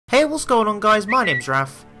Hey, what's going on guys, my name's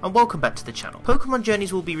Raf, and welcome back to the channel. Pokemon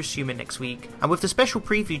Journeys will be resuming next week, and with the special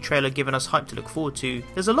preview trailer giving us hype to look forward to,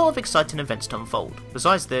 there's a lot of exciting events to unfold.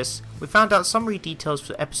 Besides this, we found out summary details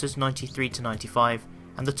for episodes 93 to 95,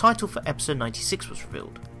 and the title for episode 96 was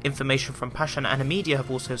revealed. Information from Passion and Media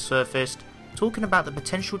have also surfaced, talking about the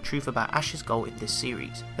potential truth about Ash's goal in this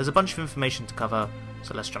series. There's a bunch of information to cover,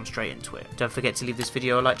 so let's jump straight into it. Don't forget to leave this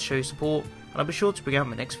video a like to show your support, and I'll be sure to bring out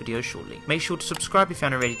my next video shortly. Make sure to subscribe if you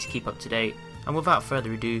aren't ready to keep up to date, and without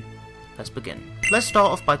further ado, let's begin. Let's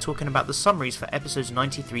start off by talking about the summaries for episodes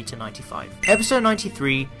 93 to 95. Episode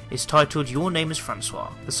 93 is titled Your Name is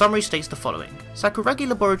Françoise. The summary states the following. Sakuragi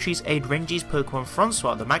Laboratories aid Renji's Pokemon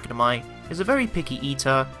Françoise the Magnemite is a very picky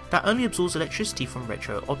eater that only absorbs electricity from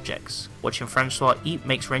retro objects. Watching Françoise eat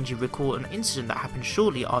makes Renji recall an incident that happened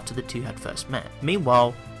shortly after the two had first met.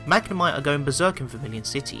 Meanwhile, Magnemite are going berserk in Vermilion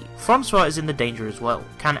City. Françoise is in the danger as well.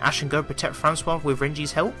 Can Ash and Go protect Françoise with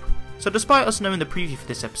Renji's help? So despite us knowing the preview for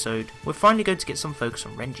this episode, we're finally going to get some focus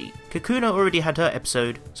on Renji. Kakuna already had her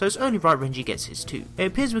episode, so it's only right Renji gets his too. It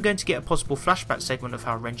appears we're going to get a possible flashback segment of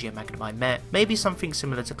how Renji and Magnemite met, maybe something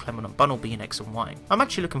similar to Clement and Bunnelby in X and Y. I'm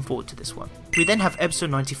actually looking forward to this one. We then have episode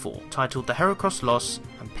 94, titled The Heracros Loss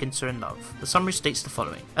and Pinsir in Love. The summary states the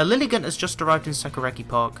following. A Lilligant has just arrived in Sakuragi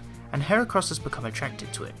Park, and Heracross has become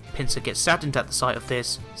attracted to it. Pinsir gets saddened at the sight of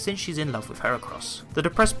this, since she's in love with Heracross. The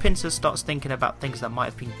depressed Pinsir starts thinking about things that might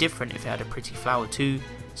have been different if it had a pretty flower too,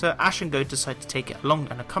 so Ash and Go decide to take it along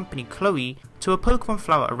and accompany Chloe to a Pokemon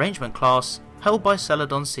flower arrangement class held by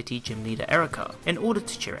Celadon City gym leader Erika, in order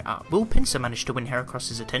to cheer it up. Will Pinsir manage to win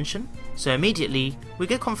Heracross's attention? So immediately, we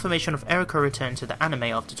get confirmation of Erika returning to the anime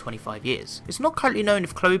after 25 years. It's not currently known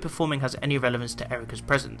if Chloe performing has any relevance to Erika's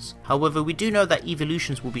presence. However, we do know that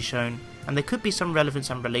evolutions will be shown, and there could be some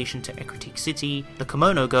relevance and relation to Ecruteak City, the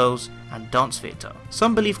Kimono Girls, and Dance Theatre.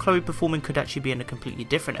 Some believe Chloe performing could actually be in a completely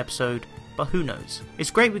different episode, but who knows.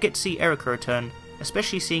 It's great we get to see Erika return,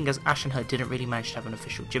 especially seeing as Ash and her didn't really manage to have an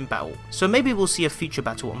official gym battle, so maybe we'll see a future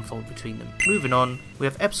battle unfold between them. Moving on, we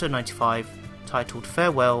have episode 95, titled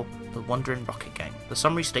Farewell, the Wandering Rocket Gang. The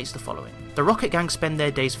summary states the following. The Rocket Gang spend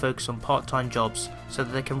their days focused on part-time jobs so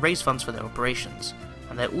that they can raise funds for their operations,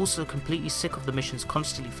 and they're also completely sick of the missions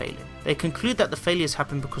constantly failing. They conclude that the failures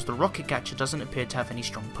happen because the Rocket Gacha doesn't appear to have any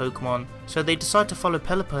strong Pokemon, so they decide to follow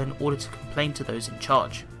Pelipper in order to complain to those in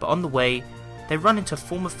charge. But on the way, they run into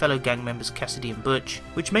former fellow gang members Cassidy and Butch,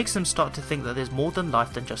 which makes them start to think that there's more than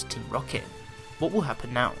life than just Team Rocket. What will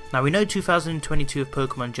happen now? Now we know 2022 of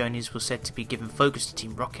Pokemon Journeys was said to be giving focus to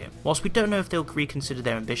Team Rocket. Whilst we don't know if they'll reconsider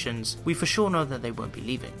their ambitions, we for sure know that they won't be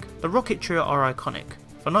leaving. The Rocket Trio are iconic,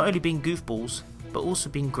 for not only being goofballs, but also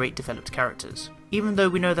being great developed characters. Even though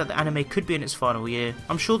we know that the anime could be in its final year,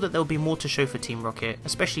 I'm sure that there'll be more to show for Team Rocket,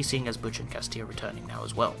 especially seeing as Butch and Cassidy are returning now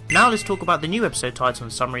as well. Now let's talk about the new episode title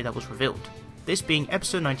and summary that was revealed. This being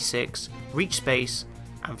episode 96, Reach Space,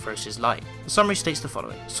 Amphrosis Light. The summary states the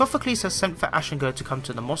following. Sophocles has sent for Ash and Go to come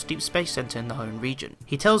to the Moss Deep Space Center in the home region.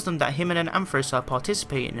 He tells them that him and Amphros are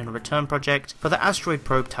participating in a return project for the asteroid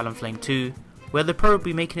probe Talonflame 2, where the probe will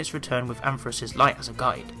be making its return with Amphrosis Light as a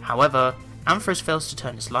guide. However, Amphros fails to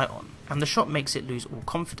turn its light on, and the shot makes it lose all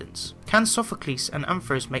confidence. Can Sophocles and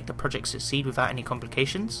Amphros make the project succeed without any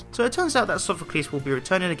complications? So it turns out that Sophocles will be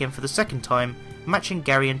returning again for the second time, matching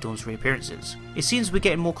Gary and Dawn's reappearances. It seems we're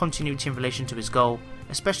getting more continuity in relation to his goal,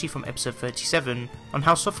 especially from episode 37, on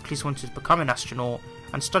how Sophocles wanted to become an astronaut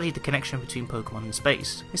and study the connection between Pokemon and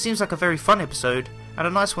space. It seems like a very fun episode, and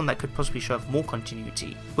a nice one that could possibly show off more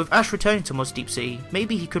continuity. With Ash returning to Moss Deep City,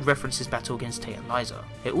 maybe he could reference his battle against Tay and Liza.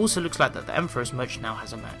 It also looks like that the Emperor's merch now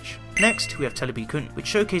has a match. Next, we have Telebi-kun, which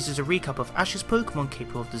showcases a recap of Ash's Pokemon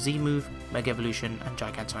capable of the Z-move, Mega Evolution, and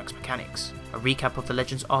Gigantamax mechanics. A recap of the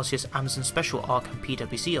Legends Arceus Amazon Special Arc and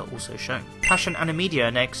PWC are also shown. Passion and Media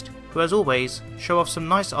are next, who as always, show off some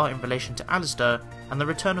nice art in relation to Alistair and the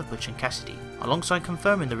return of Butch and Cassidy, alongside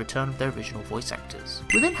confirming the return of their original voice actors.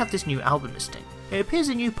 We then have this new album listing. It appears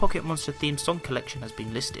a new Pocket Monster themed song collection has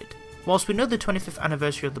been listed. Whilst we know the 25th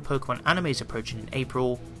anniversary of the Pokemon anime is approaching in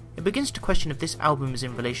April, it begins to question if this album is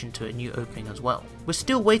in relation to a new opening as well. We're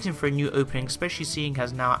still waiting for a new opening, especially seeing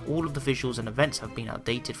as now all of the visuals and events have been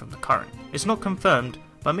outdated from the current. It's not confirmed,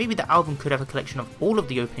 but maybe the album could have a collection of all of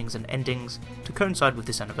the openings and endings to coincide with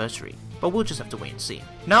this anniversary, but we'll just have to wait and see.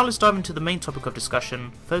 Now let's dive into the main topic of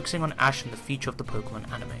discussion, focusing on Ash and the future of the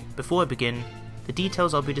Pokemon anime. Before I begin, the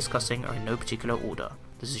details I'll be discussing are in no particular order.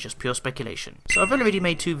 this is just pure speculation. So I've already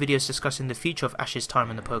made 2 videos discussing the future of Ash's time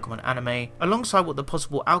in the Pokemon anime, alongside what the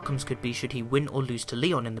possible outcomes could be should he win or lose to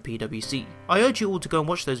Leon in the PWC. I urge you all to go and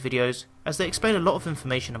watch those videos, as they explain a lot of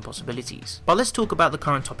information and possibilities. But let's talk about the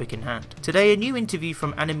current topic in hand. Today, a new interview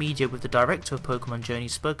from Animedia with the director of Pokémon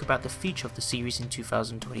Journeys spoke about the future of the series in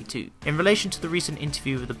 2022. In relation to the recent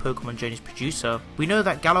interview with the Pokémon Journeys producer, we know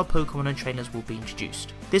that Galar Pokémon and trainers will be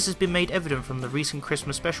introduced. This has been made evident from the recent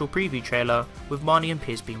Christmas special preview trailer, with Marnie and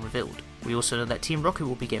Piers being revealed. We also know that Team Rocket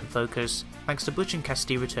will be getting focus, thanks to Butch and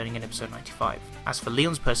Cassidy returning in episode 95. As for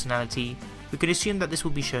Leon's personality, we could assume that this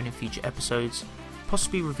will be shown in future episodes,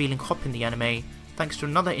 possibly revealing Hop in the anime, thanks to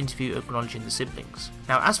another interview acknowledging the siblings.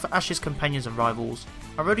 Now, as for Ash's companions and rivals,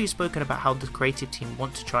 I've already spoken about how the creative team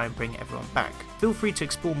want to try and bring everyone back. Feel free to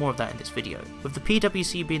explore more of that in this video. With the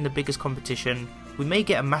PWC being the biggest competition, we may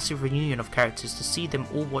get a massive reunion of characters to see them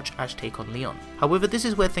all watch Ash take on Leon. However, this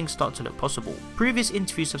is where things start to look possible. Previous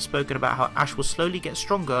interviews have spoken about how Ash will slowly get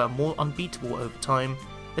stronger and more unbeatable over time,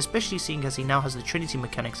 especially seeing as he now has the Trinity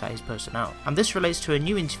mechanics at his personnel. And this relates to a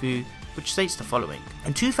new interview which states the following.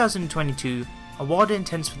 In 2022, Awada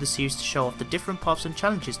intends for the series to show off the different paths and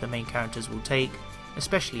challenges the main characters will take,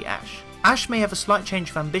 especially Ash. Ash may have a slight change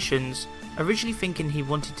of ambitions, originally thinking he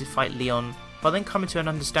wanted to fight Leon, but then coming to an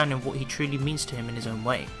understanding of what he truly means to him in his own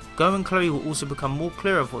way. Go and Chloe will also become more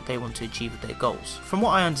clear of what they want to achieve with their goals. From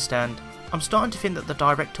what I understand, I'm starting to think that the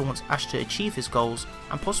director wants Ash to achieve his goals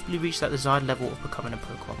and possibly reach that desired level of becoming a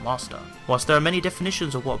Pokemon Master. Whilst there are many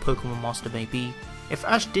definitions of what a Pokemon Master may be, if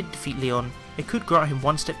Ash did defeat Leon, it could grant him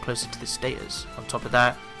one step closer to this status. On top of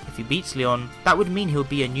that, if he beats Leon, that would mean he'll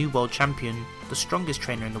be a new world champion, the strongest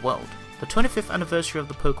trainer in the world. The 25th anniversary of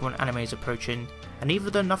the Pokemon anime is approaching, and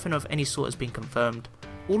even though nothing of any sort has been confirmed,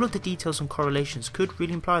 all of the details and correlations could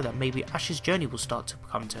really imply that maybe Ash's journey will start to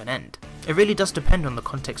come to an end. It really does depend on the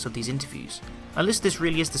context of these interviews, unless this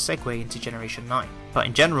really is the segue into Generation 9. But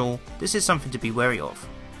in general, this is something to be wary of.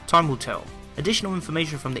 Time will tell. Additional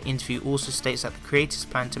information from the interview also states that the creators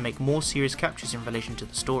plan to make more serious captures in relation to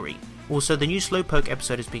the story. Also, the new Slowpoke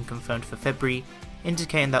episode has been confirmed for February,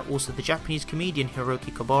 indicating that also the Japanese comedian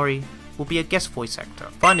Hiroki Kobari will be a guest voice actor.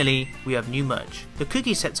 Finally, we have new merch. The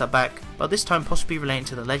cookie sets are back, but this time possibly relating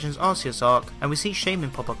to the Legends Arceus arc, and we see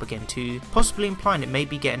Shaman pop up again too, possibly implying it may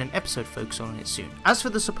be getting an episode focused on it soon. As for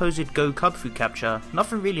the supposed Go Kubfu capture,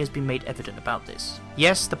 nothing really has been made evident about this.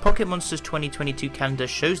 Yes, the Pocket Monsters 2022 calendar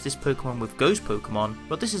shows this Pokemon with Ghost Pokemon,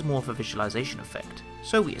 but this is more of a visualization effect,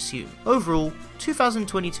 so we assume. Overall,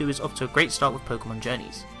 2022 is off to a great start with Pokemon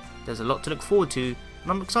Journeys. There's a lot to look forward to, and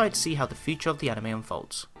I'm excited to see how the future of the anime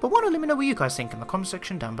unfolds. But why not let me know what you guys think in the comment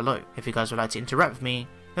section down below. If you guys would like to interact with me,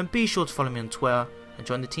 then be sure to follow me on Twitter and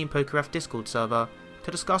join the Team PokeRef Discord server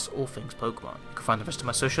to discuss all things Pokemon. You can find the rest of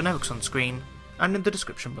my social networks on screen and in the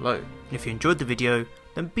description below. And if you enjoyed the video,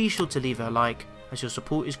 then be sure to leave it a like, as your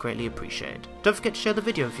support is greatly appreciated. Don't forget to share the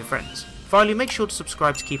video with your friends. Finally, make sure to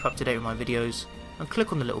subscribe to keep up to date with my videos, and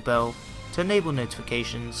click on the little bell to enable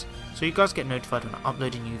notifications so you guys get notified when I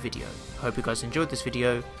upload a new video. I hope you guys enjoyed this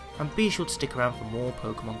video, and be sure to stick around for more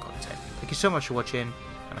Pokemon content. Thank you so much for watching,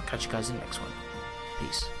 and I'll catch you guys in the next one.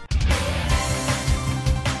 Peace.